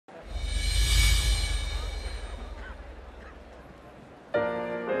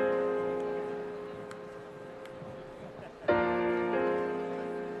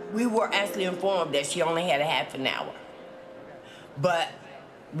We were actually informed that she only had a half an hour. But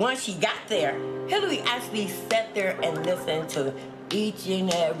once she got there, Hillary actually sat there and listened to each and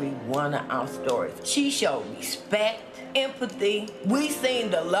every one of our stories. She showed respect, empathy. We seen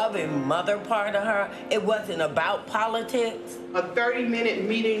the loving mother part of her. It wasn't about politics. A 30-minute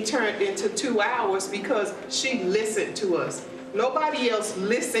meeting turned into 2 hours because she listened to us. Nobody else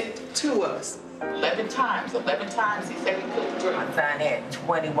listened to us. 11 times he said he couldn't breathe. My son had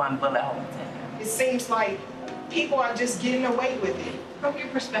 21 bullet holes in him. It seems like people are just getting away with it. From your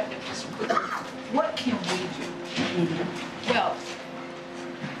perspective, what can we do? Well,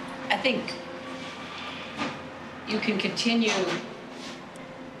 I think you can continue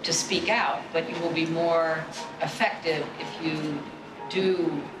to speak out, but you will be more effective if you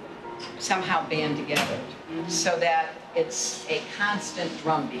do somehow band together so that it's a constant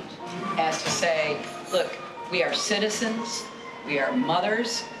drumbeat as to say, look, we are citizens, we are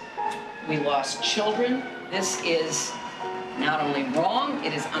mothers, we lost children. This is not only wrong,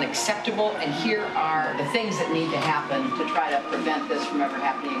 it is unacceptable, and here are the things that need to happen to try to prevent this from ever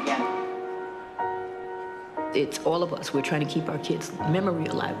happening again. It's all of us. We're trying to keep our kids' memory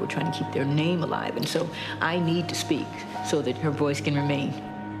alive. We're trying to keep their name alive. And so I need to speak so that her voice can remain.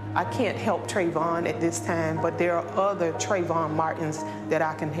 I can't help Trayvon at this time, but there are other Trayvon Martins that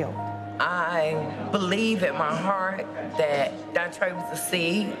I can help. I believe in my heart that Dr. Trey was a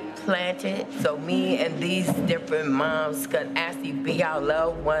seed planted so me and these different moms could actually be our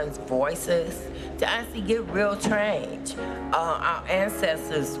loved ones' voices to actually get real change. Our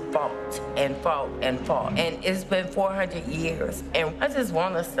ancestors fought and fought and fought, and it's been 400 years, and I just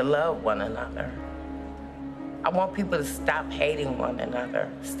want us to love one another. I want people to stop hating one another,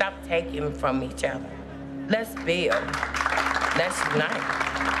 stop taking from each other. Let's build, let's unite.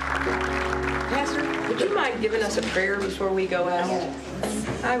 Pastor, would you mind giving us a prayer before we go out?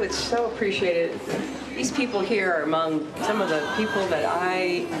 I would so appreciate it. These people here are among some of the people that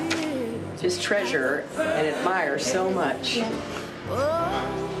I just treasure and admire so much.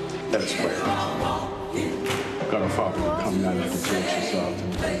 Let us pray. God our Father, we come now to exalt yourself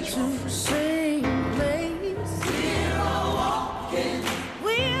and praise you.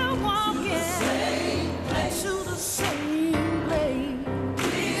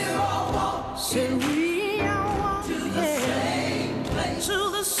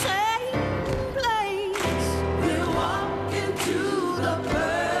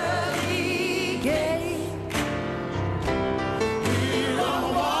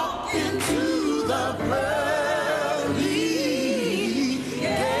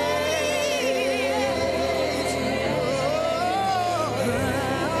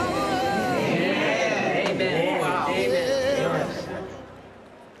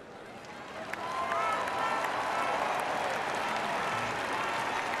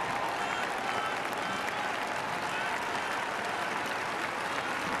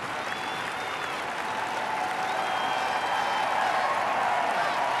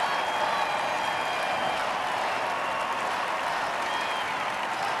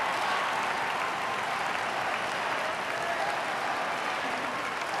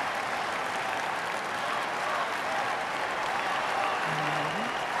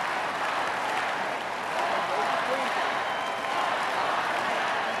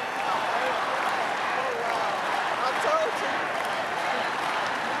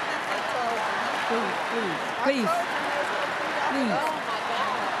 Please. Yeah.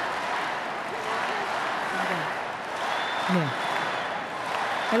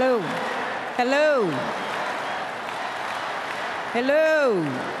 Hello. Hello. Hello.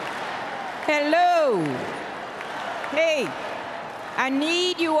 Hello. Hey, I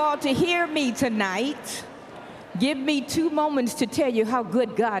need you all to hear me tonight. Give me 2 moments to tell you how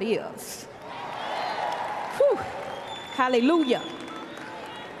good God is. Whew. Hallelujah.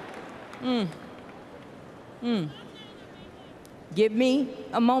 Give me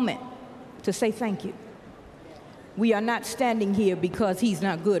a moment to say thank you. We are not standing here because he's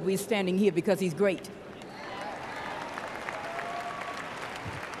not good. We're standing here because he's great.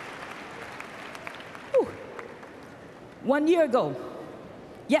 Whew. 1 year ago,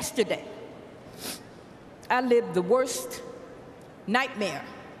 yesterday, I lived the worst nightmare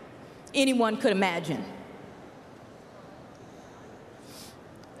anyone could imagine.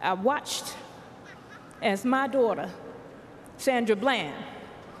 I watched as my daughter, Sandra,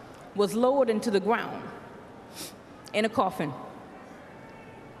 was lowered into the ground in a coffin.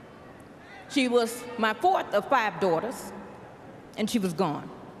 She was my 4th of 5 daughters, and she was gone.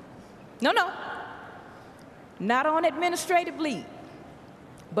 No, not on administrative leave,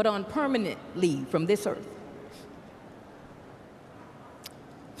 but on permanent leave from this earth.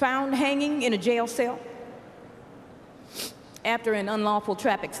 found hanging in a jail cell after an unlawful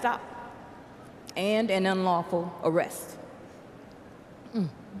traffic stop and an unlawful arrest.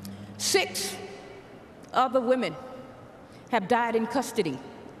 6 other women have died in custody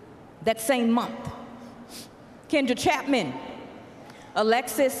that same month. Kendra Chapman,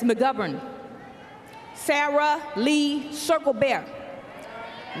 Alexis McGovern, Sarah Lee Circlebear,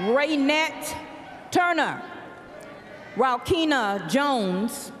 Raynette Turner, Ralkina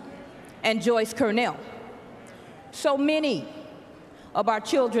Jones, and Joyce Cornell. So many of our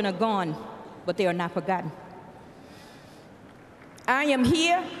children are gone, but they are not forgotten. I am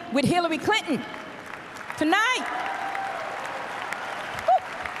here with Hillary Clinton tonight.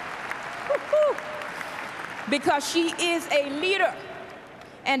 Woo, woo, woo. Because she is a leader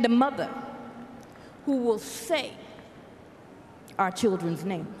and a mother who will say our children's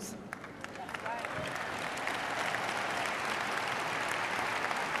names.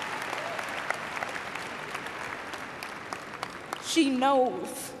 She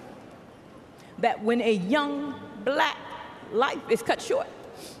knows that when a young black life is cut short,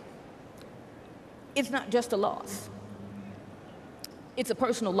 it's not just a loss. It's a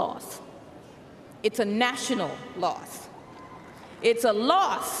personal loss. It's a national loss. It's a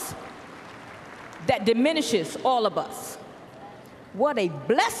loss that diminishes all of us. What a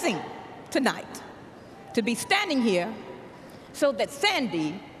blessing tonight to be standing here so that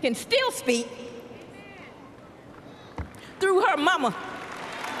Sandy can still speak through her mama.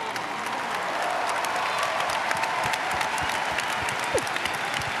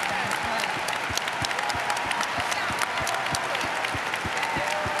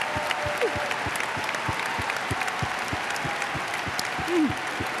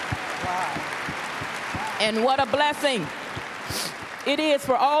 And what a blessing it is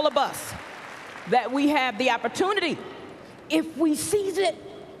for all of us that we have the opportunity. If we seize it,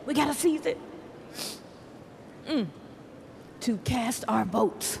 we gotta seize it. To cast our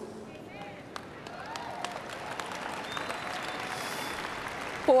votes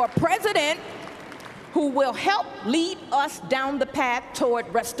for a president who will help lead us down the path toward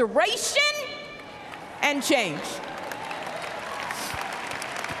restoration and change.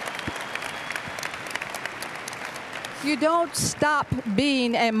 You don't stop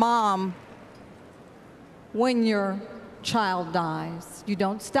being a mom when your child dies. You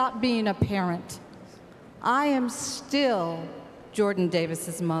don't stop being a parent. I am still Jordan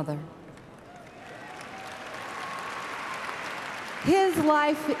Davis's mother. His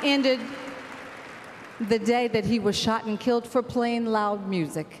life ended the day that he was shot and killed for playing loud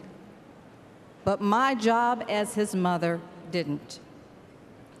music. But my job as his mother didn't.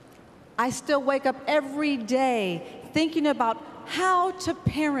 I still wake up every day thinking about how to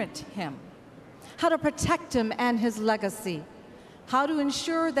parent him, how to protect him and his legacy, how to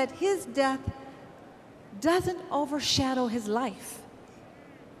ensure that his death doesn't overshadow his life.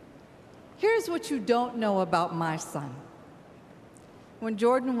 Here's what you don't know about my son. When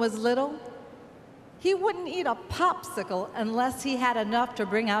Jordan was little, he wouldn't eat a popsicle unless he had enough to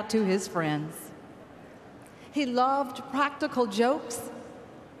bring out to his friends. He loved practical jokes.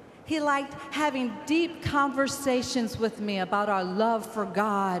 He liked having deep conversations with me about our love for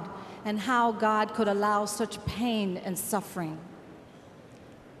God and how God could allow such pain and suffering.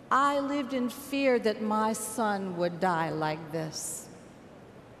 I lived in fear that my son would die like this.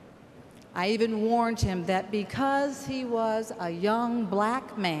 I even warned him that because he was a young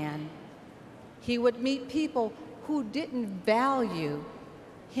black man, he would meet people who didn't value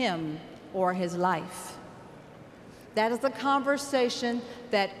him or his life. That is a conversation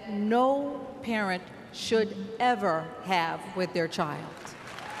that no parent should ever have with their child.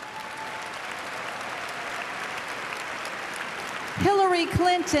 Hillary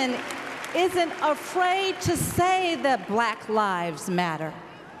Clinton isn't afraid to say that Black lives matter.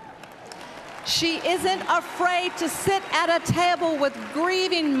 She isn't afraid to sit at a table with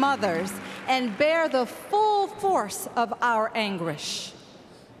grieving mothers and bear the full force of our anguish.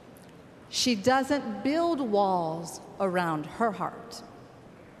 She doesn't build walls around her heart.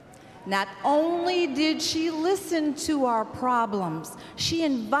 Not only did she listen to our problems, she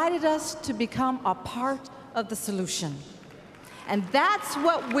invited us to become a part of the solution. And that's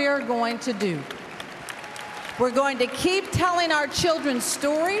what we're going to do. We're going to keep telling our children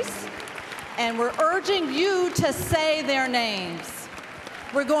stories, and we're urging you to say their names.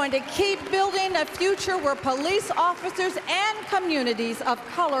 We're going to keep building a future where police officers and communities of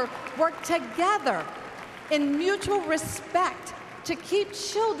color work together in mutual respect to keep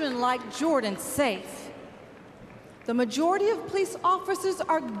children like Jordan safe. The majority of police officers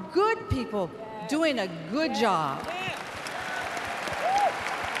are good people doing a good job.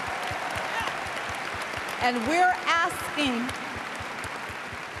 And we're asking,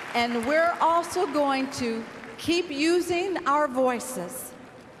 and we're also going to keep using our voices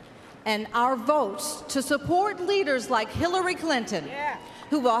and our votes to support leaders like Hillary Clinton,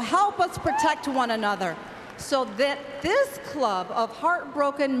 who will help us protect one another so that this club of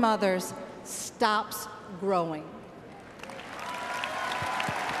heartbroken mothers stops growing.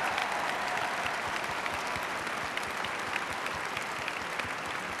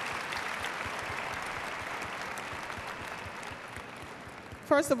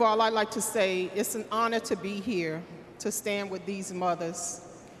 First of all, I'd like to say it's an honor to be here, to stand with these mothers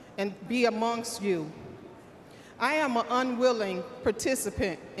and be amongst you. I am an unwilling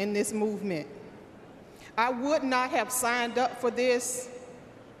participant in this movement. I would not have signed up for this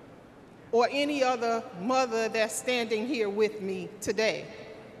or any other mother that's standing here with me today.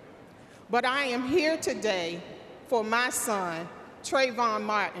 But I am here today for my son, Trayvon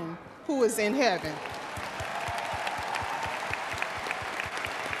Martin, who is in heaven.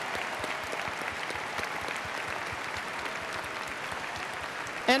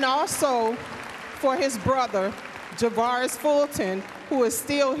 And also for his brother, Javaris Fulton, who is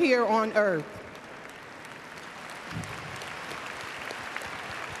still here on earth.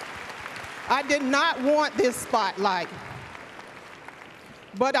 I did not want this spotlight,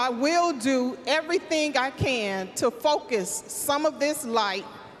 but I will do everything I can to focus some of this light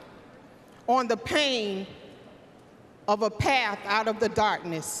on the pain of a path out of the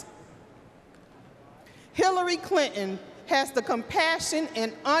darkness. Hillary Clinton has the compassion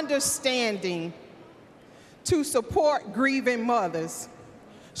and understanding to support grieving mothers.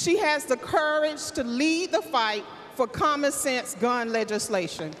 She has the courage to lead the fight for common sense gun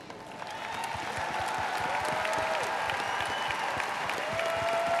legislation.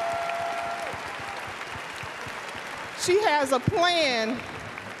 She has a plan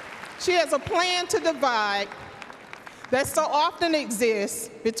to divide that so often exists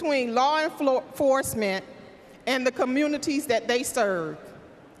between law enforcement and the communities that they serve.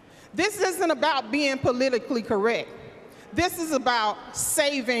 This isn't about being politically correct. This is about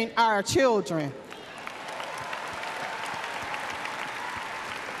saving our children.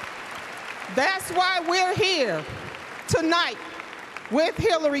 That's why we're here tonight with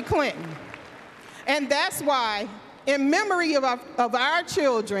Hillary Clinton. And that's why, in memory of our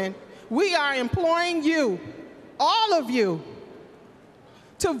children, we are imploring you, all of you,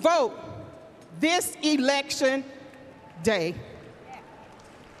 to vote this election day.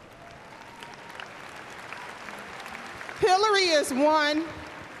 Hillary is one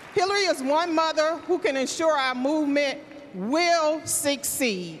mother who can ensure our movement will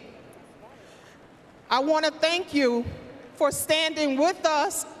succeed. I want to thank you for standing with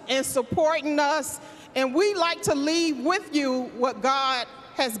us and supporting us, and we'd like to leave with you what God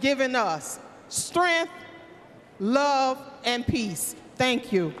has given us: strength, love, and peace.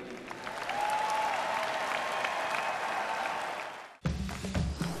 Thank you.